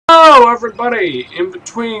everybody in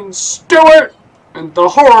between Steward and the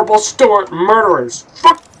horrible Steward murderers.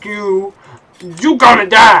 Fuck you. You gonna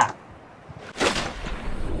die.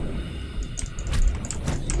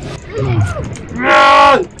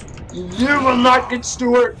 No! You will not get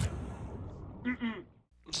Steward.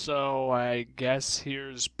 So I guess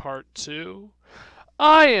here's part 2.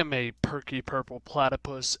 I am a perky purple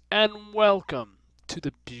platypus, and welcome to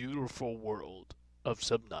the beautiful world of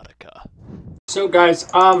Subnautica. So guys,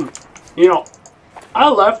 you know,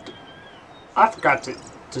 I forgot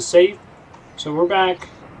to save, so we're back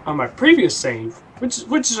on my previous save, which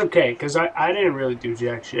is okay, because I didn't really do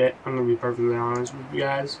jack shit. I'm gonna be perfectly honest with you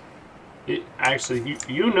guys. Actually,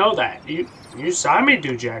 you know that. You saw me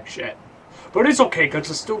do jack shit. But it's okay, because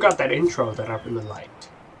I still got that intro that I really liked.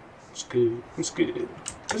 It's good. It's good.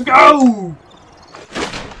 Let's go!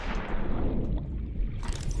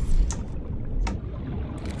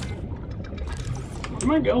 Where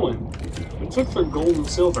am I going? Let's look for gold and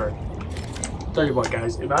silver. Tell you what,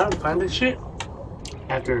 guys. If I don't find this shit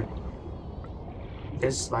after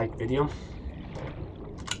this, like, video,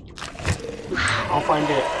 I'll find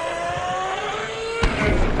it.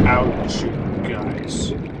 Ouch,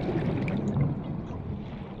 guys.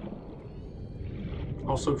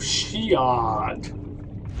 Also, Shiad.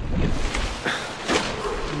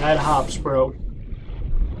 Mad hops, bro.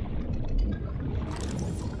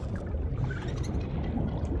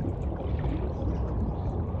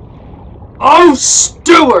 Oh,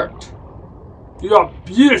 Steward! You are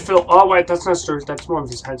beautiful. Oh, wait, that's not Steward. That's one of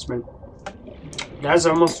his henchmen. Guys, I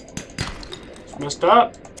almost messed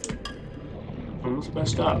up. Almost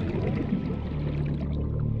messed up.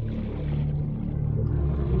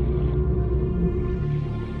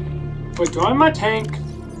 Wait, do I have my tank?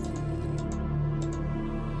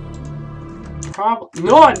 Probably.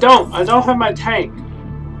 No, I don't. I don't have my tank.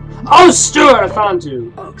 Oh, Steward, I found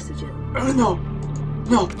you. Oxygen. Oh, no.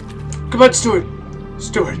 No. Come on, Steward.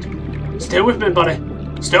 Steward. Stay with me, buddy.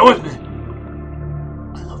 Stay with me.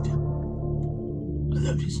 I love you. I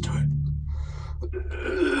love you, Steward.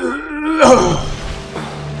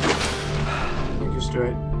 Thank you,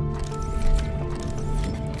 Steward.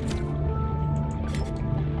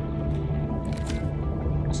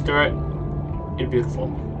 Steward, you're beautiful.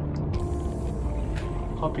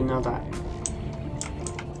 Hope you know that.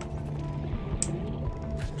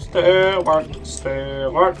 Steward,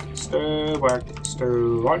 Steward, Steward,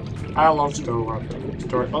 Steward. I love Steward.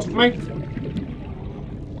 Steward loves me.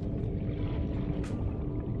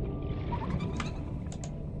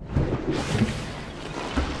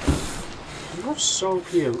 You're so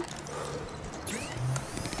cute.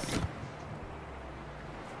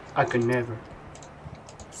 I could never.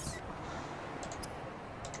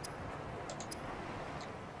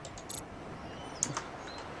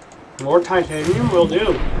 More titanium will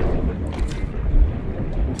do.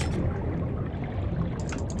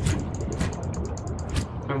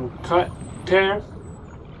 And we'll cut there.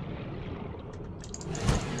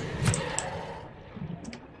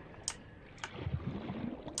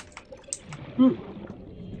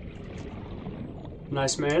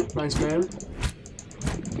 Nice man, nice man.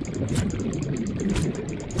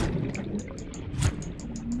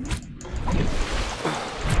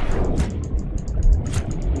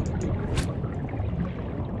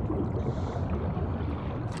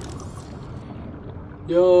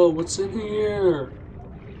 Yo, what's in here?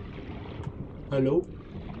 Hello?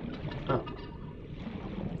 Oh.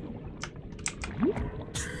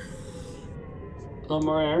 A little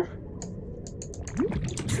more air.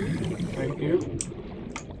 Thank you.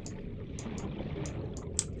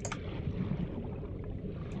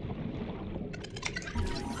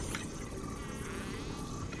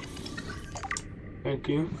 Thank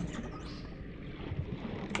you.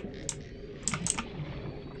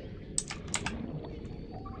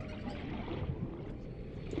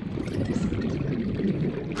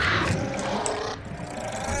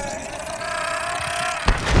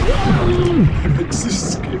 I'm so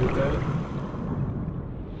scared of that.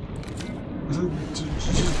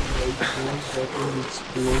 Fucking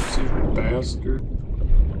explosive bastard.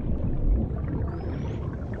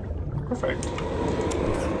 Perfect.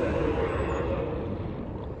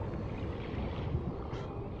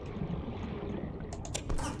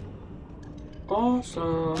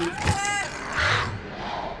 Awesome.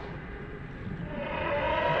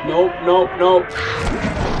 Nope, nope, nope.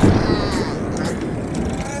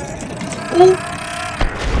 Oh!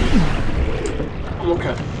 I'm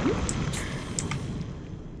okay.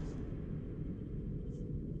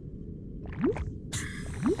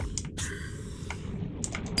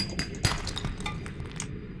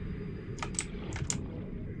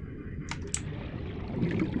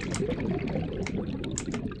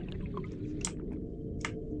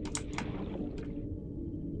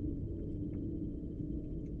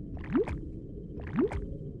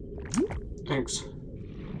 Thanks.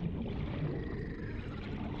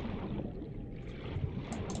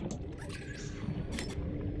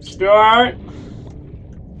 Steward!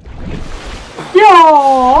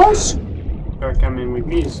 Yes! You're coming with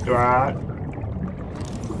me, Steward.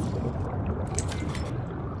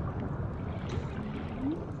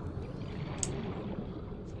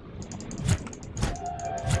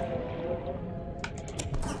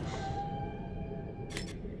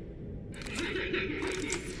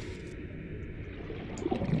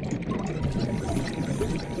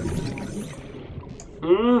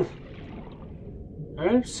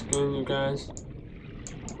 I'm scaring you guys.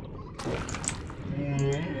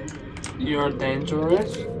 You're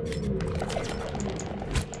dangerous.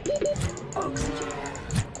 Oxygen.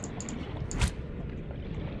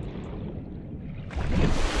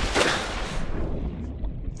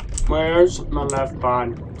 Where's my left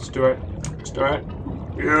pod? Steward? Steward?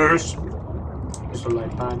 Yes. There's a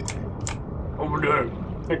light pod. Over there.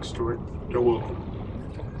 Next to it. You're welcome.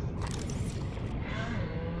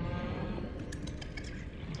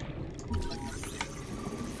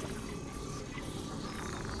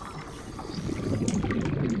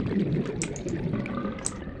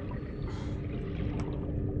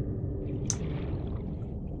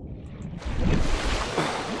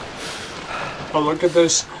 Oh, look at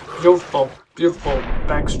this beautiful, beautiful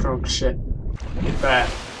backstroke shit. Bad.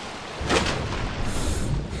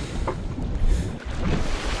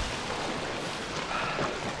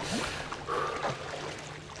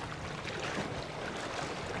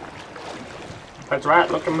 That's right,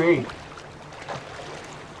 look at me.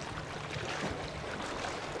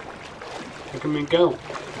 Look at me go.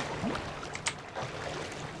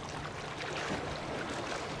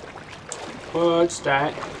 What's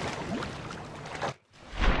that?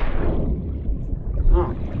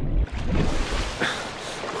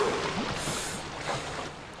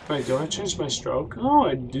 Wait, do I change my stroke? Oh,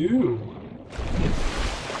 I do.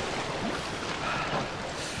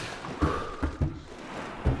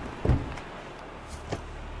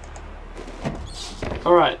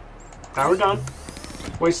 Alright, now we're done.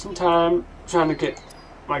 Wasting time trying to get,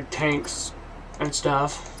 like, tanks and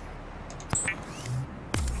stuff.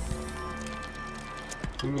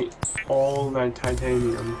 Give me all that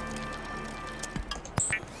titanium.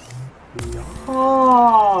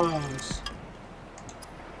 Yes!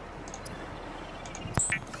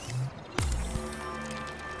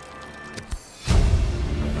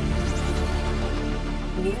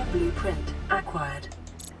 New blueprint acquired.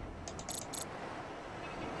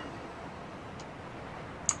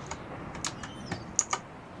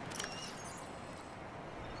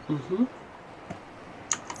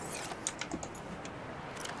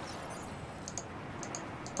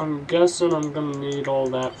 I'm guessing I'm gonna need all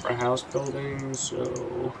that for house building,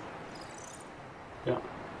 so yeah.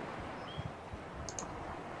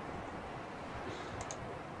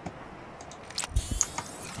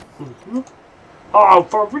 Oh,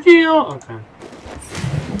 for real? Okay.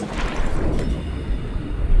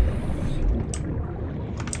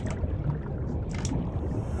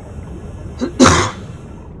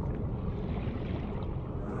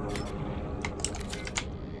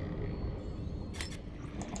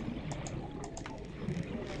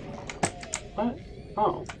 What?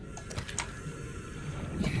 Oh.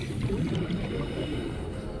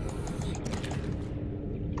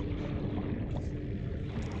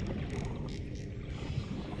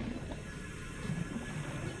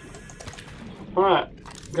 Alright,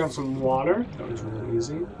 got some water. That was really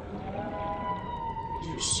easy.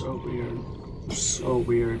 You're so weird. You're so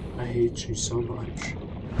weird. I hate you so much.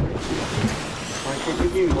 Why can't you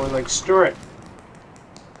be more like Steward?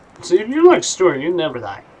 See, if you're like Steward, you never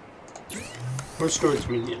die. We're Steward's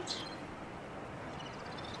minions.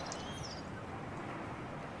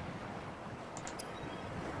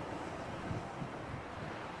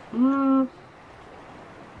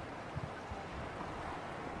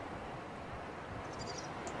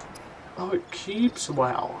 Oh, it keeps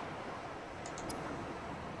well.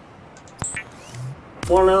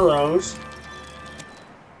 One of those.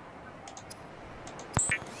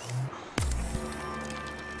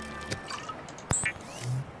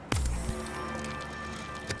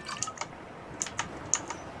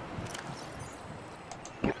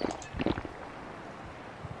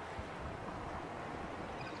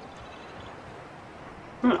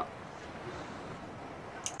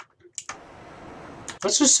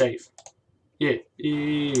 Let's just save. Yeah.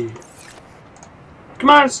 Come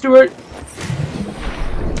on, Steward.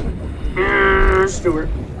 Steward.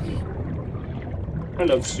 I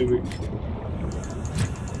love Steward.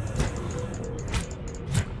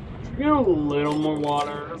 Should we get a little more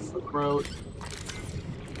water for growth?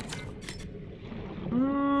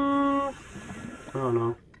 I don't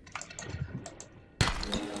know.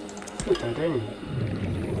 Put that in.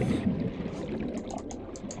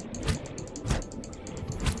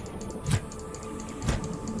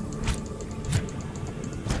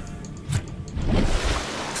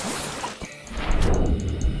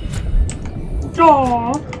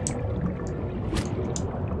 Aww.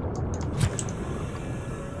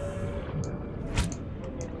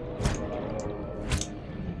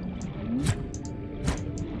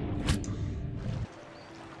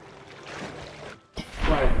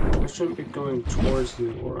 Right, I shouldn't be going towards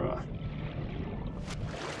the aura.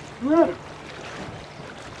 No.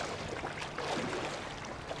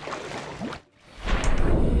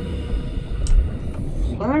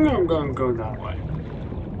 I think I'm going to go that way.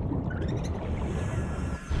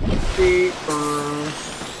 Deeper.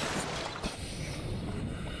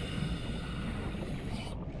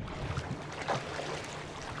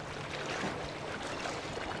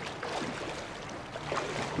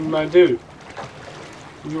 My dude,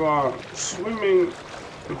 you are swimming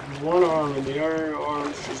with one arm and the other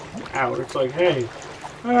arm's just out. It's like, hey,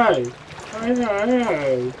 hey, hey, hey,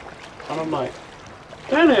 hey. And I'm like,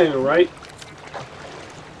 that ain't right.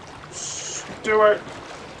 Steward,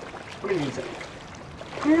 what do you think?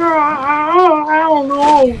 Yeah, I don't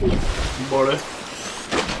know, buddy.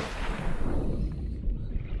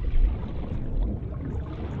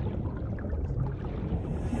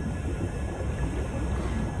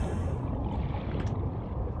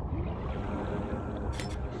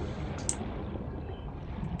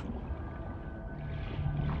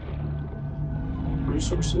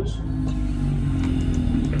 Resources.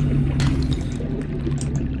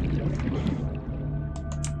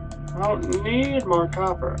 I don't need more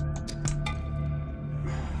copper.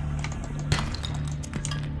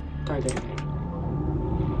 Titanium.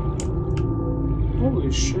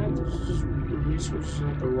 Holy shit, this is just resources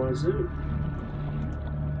at the wazoo.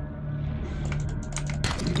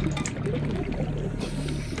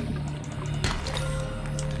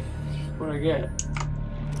 What'd I get?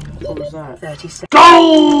 What was that? 30 seconds.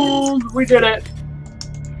 Gold! We did it!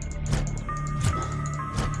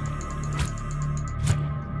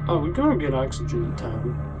 Oh, we're gonna get oxygen in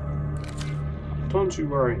time. Don't you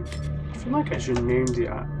worry. I feel like I should name the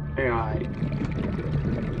AI.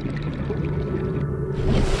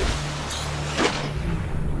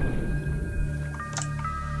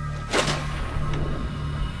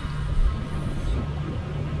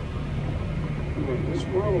 Man, this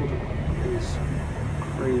world is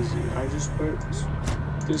crazy. I just put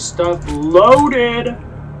this stuff loaded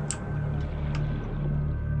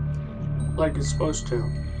like it's supposed to.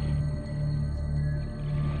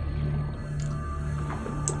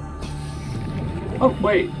 Oh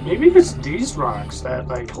wait, maybe it's these rocks that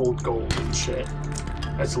like hold gold and shit.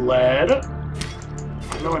 That's lead.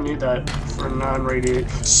 I know I need that for non-radiated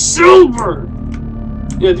silver.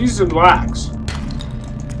 Yeah, these are blacks.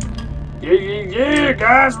 Yeah,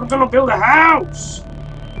 guys, we're gonna build a house.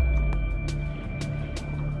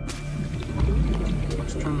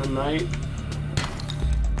 Let's turn the night.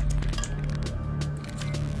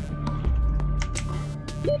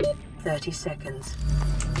 "30 seconds.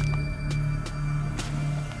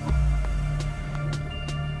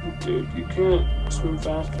 Dude, you can't swim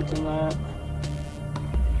faster than that.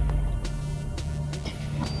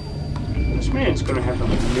 This man's gonna have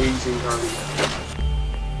an amazing cardio.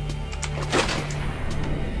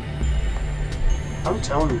 I'm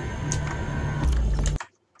telling you.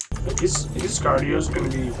 His cardio is gonna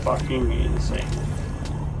be fucking insane.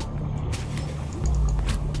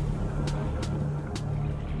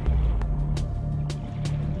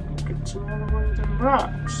 Get some other ones and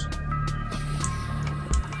rocks.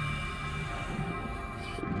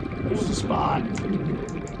 Here's the spot.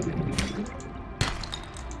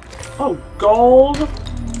 Oh, gold!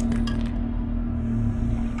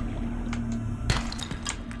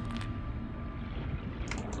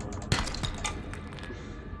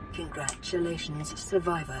 Congratulations,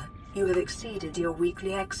 survivor. You have exceeded your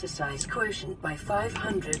weekly exercise quotient by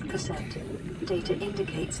 500%. Data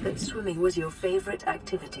indicates that swimming was your favorite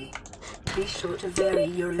activity. Be sure to vary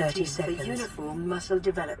your routine for uniform muscle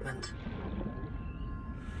development.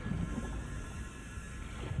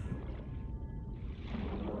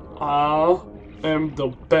 I am the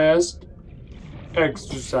best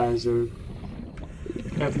exerciser.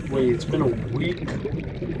 Wait, it's been a week?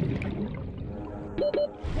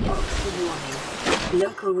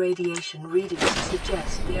 Local radiation readings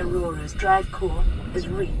suggest the Aurora's drive core has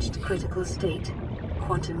reached critical state.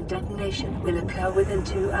 Quantum detonation will occur within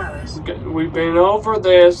 2 hours. We've been over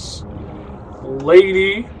this,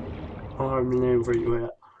 lady. I don't have a name for you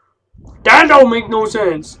yet. That don't make no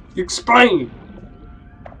sense. Explain.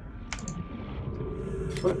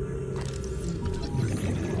 What?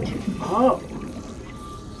 Oh.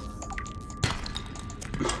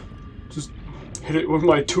 Just hit it with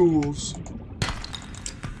my tools.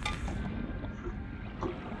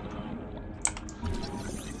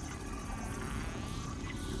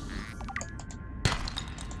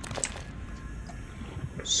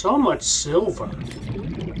 So much silver.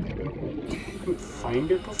 Couldn't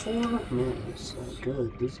find it before? Man, this is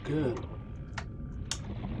good. This is good.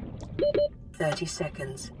 30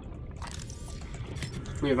 seconds.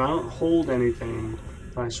 If I don't hold anything,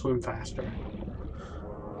 I swim faster.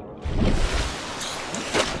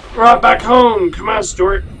 Right back home! Come on,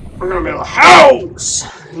 Steward. We're gonna build a house!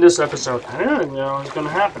 In this episode. I didn't know it was gonna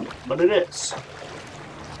happen, but it is.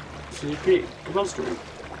 CP. Come on, Steward.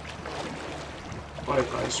 What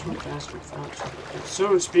if I swim faster without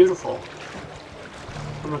you? It's beautiful.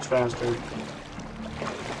 So much faster.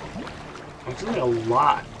 Actually, a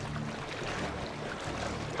lot.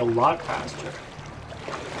 A lot faster.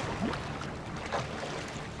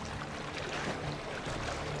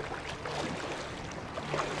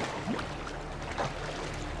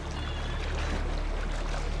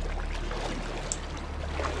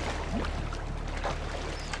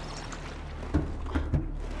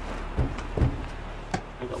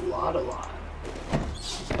 A lot.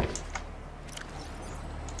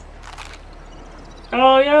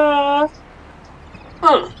 Oh yeah!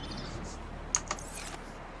 Huh.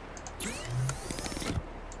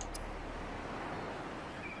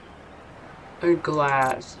 And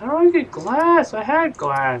glass. How do I get glass? I had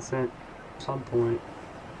glass at some point.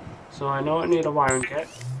 So I know I need a wiring kit.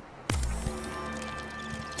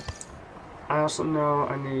 I also know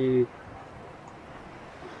I need...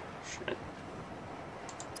 Shit.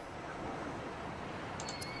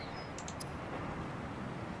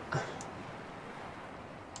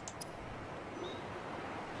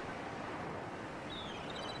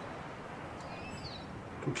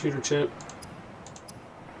 Computer chip.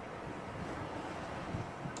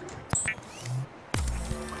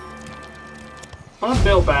 I've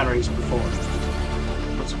built batteries before.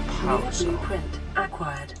 What's a power cell? Blueprint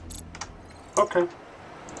acquired. Okay.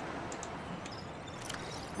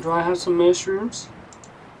 Do I have some mushrooms?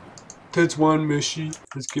 That's one mushy.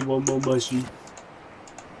 Let's get one more mushy.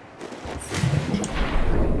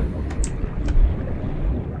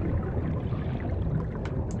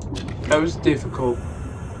 That was difficult.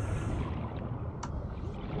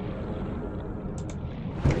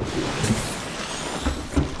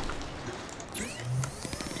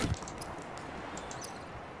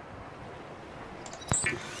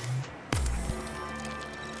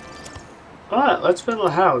 Alright, let's build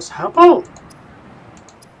a house. How about...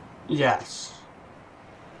 Yes.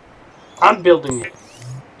 I'm building it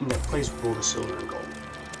in that place full of silver and gold.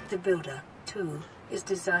 The Builder tool is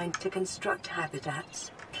designed to construct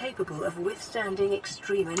habitats capable of withstanding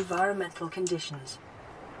extreme environmental conditions.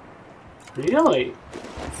 Really?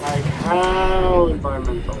 Like how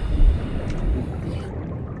environmental?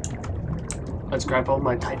 Let's grab all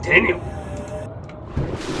my titanium.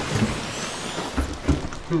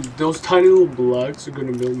 Those tiny little blocks are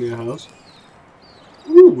gonna build me a house.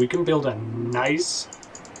 Ooh, we can build a nice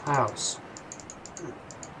house.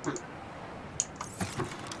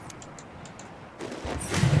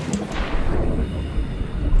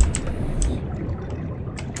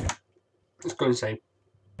 It's gonna say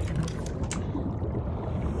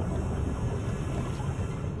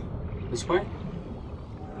this way.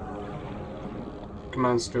 Come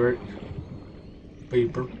on, Steward.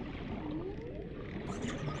 Paper.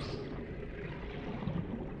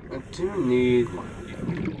 I do need one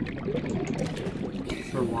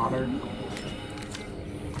for water.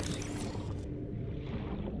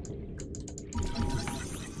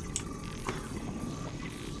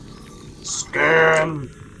 Scan.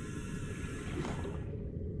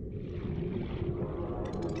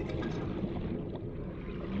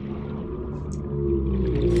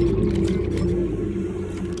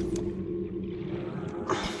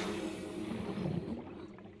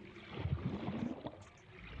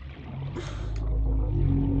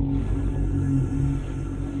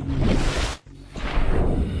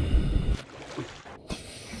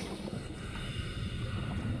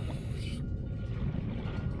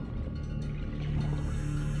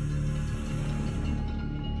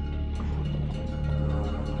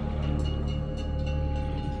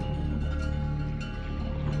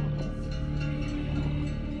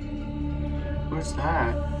 What's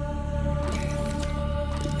that?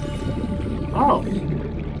 Oh.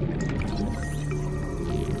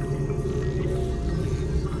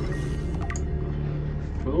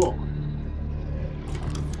 Cool.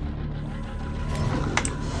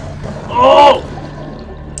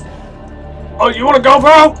 Oh, you wanna go,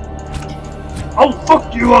 bro? I'll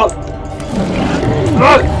fuck you up!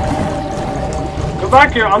 Go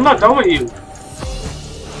back here, I'm not done with you.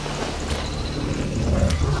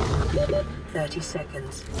 30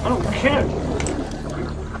 seconds. I don't care.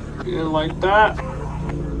 You like that?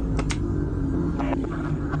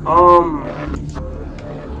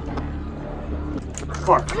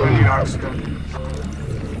 Fuck, I need oxygen.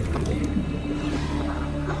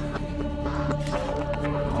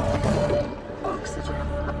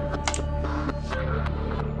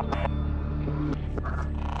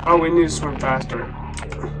 Oh, we need to swim faster.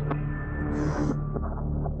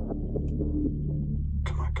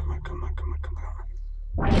 Come on, come on, come on, come on, come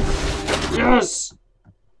on. Yes!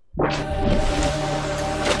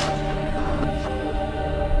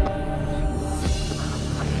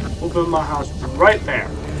 We'll build my house right there.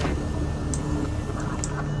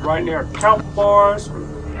 Right near kelp forest.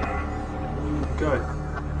 Good.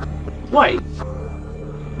 Wait.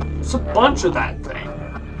 It's a bunch of that thing.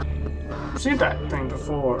 I've seen that thing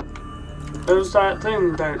before. There's that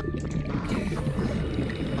thing that...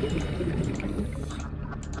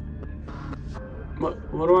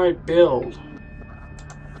 What do I build?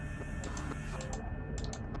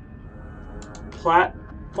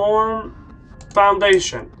 Platform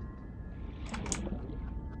foundation.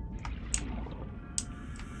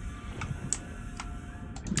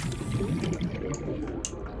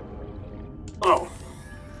 Oh.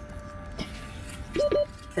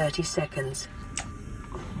 30 seconds.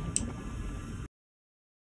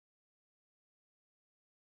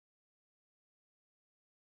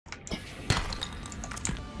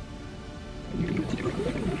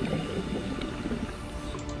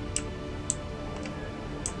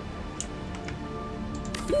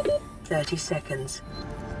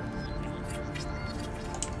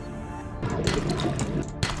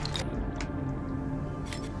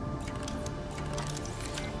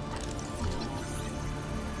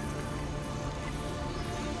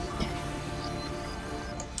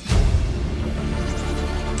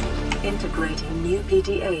 Integrating new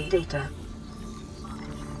PDA data.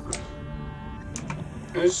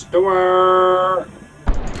 Steward!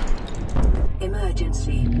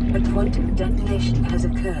 Emergency. A quantum detonation has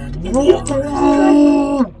occurred in the Aurora drive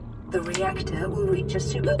core. The reactor will reach a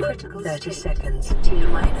supercritical 30 seconds.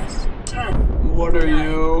 T-minus 10. What are 9,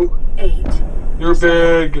 you? 8. You're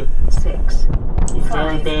 7, big. 6. You're 5,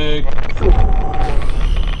 very big. 4,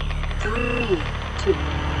 3, 2.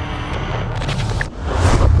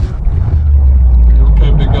 You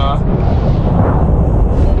okay, big guy?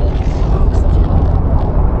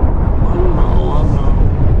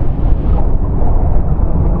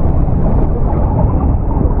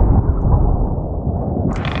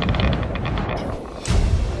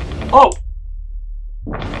 Oh!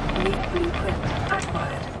 New blueprint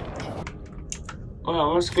acquired.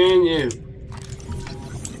 Well, let's scan you.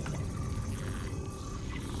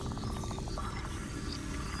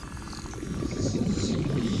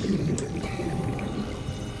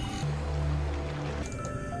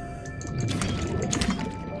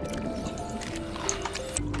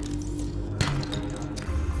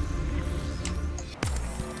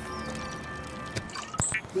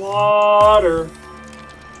 Water.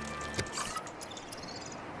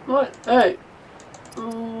 What? Hey.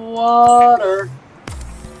 Water.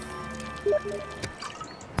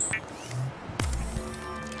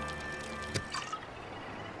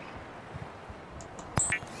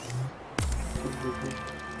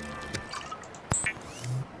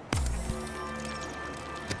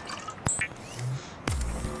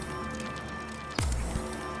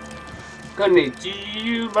 Gonna need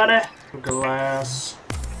you, buddy. Glass.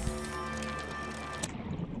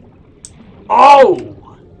 Oh!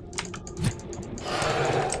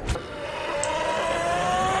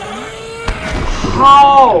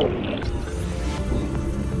 How?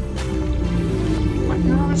 My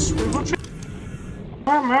name is Steward.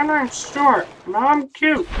 My name's Steward. And I'm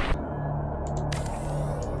cute.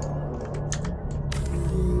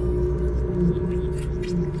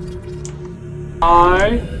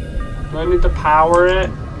 Do I need to power it?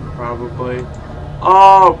 Probably.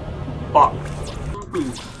 Oh, fuck.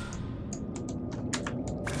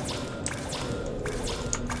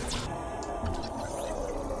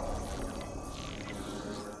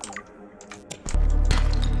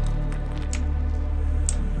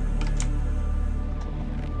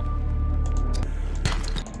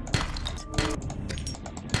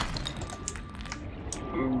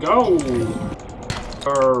 Go.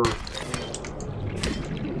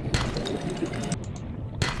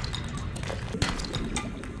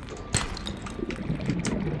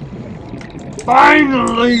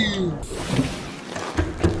 Finally!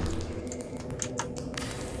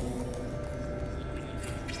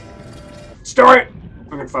 store it,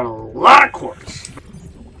 we're gonna find a lot of quartz.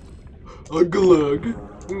 A glug,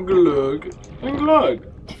 glug, and glug.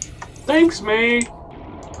 Thanks, me.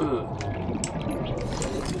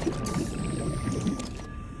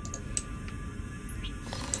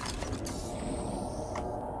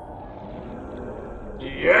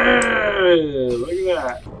 Yeah, look at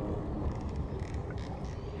that.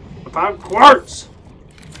 I found quartz.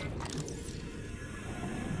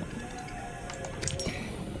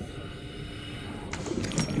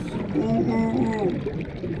 Ooh.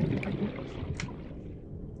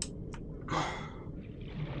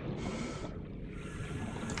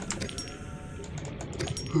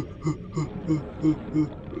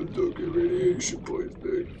 Don't get radiation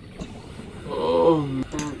poisoning. Oh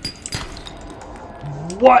man.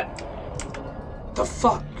 What the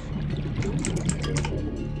fuck?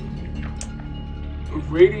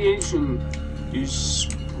 Radiation is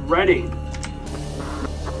spreading.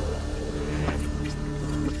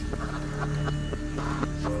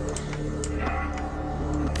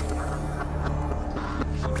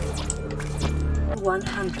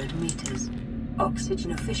 meters.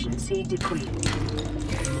 Oxygen efficiency decreased.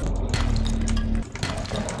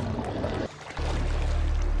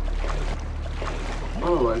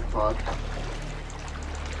 Oh, like fuck.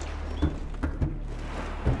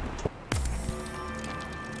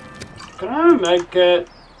 Can I have a med kit?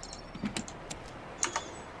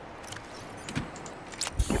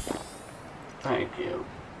 Thank you.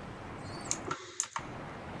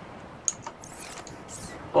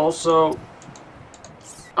 Also,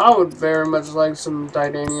 I would very much like some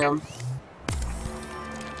titanium.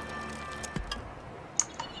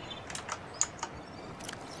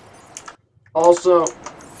 Also,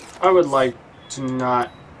 I would like to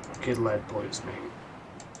not get lead poisoning.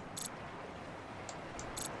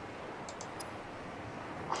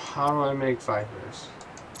 How do I make fibers?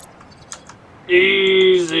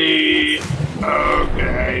 Easy!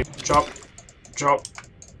 Okay. Chop, chop,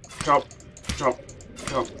 chop, chop,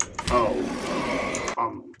 chop. Oh.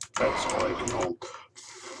 That's all I can hold.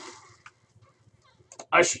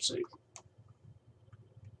 I should say.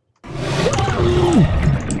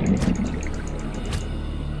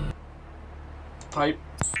 Pipe.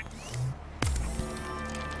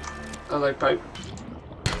 I like pipe.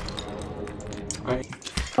 I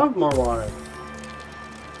have more water.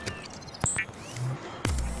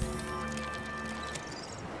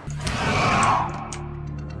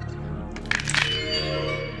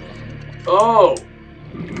 Oh!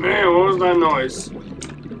 Man, what was that noise?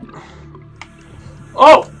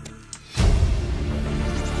 Oh!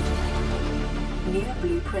 New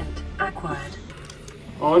blueprint acquired.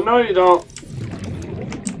 Oh, no you don't.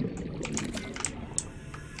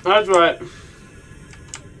 That's right.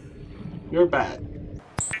 You're bad.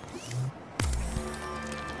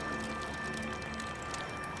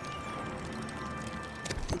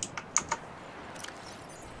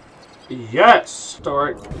 Yes!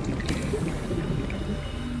 Start.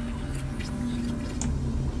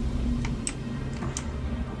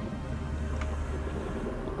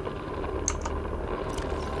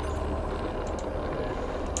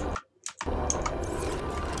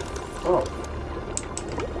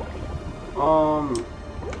 Oh.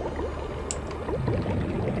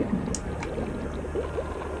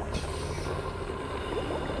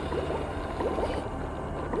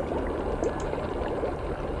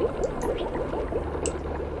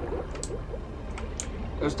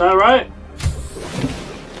 Is that right?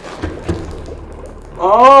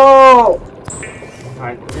 Oh!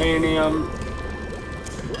 Titanium.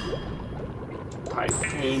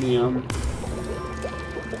 Titanium.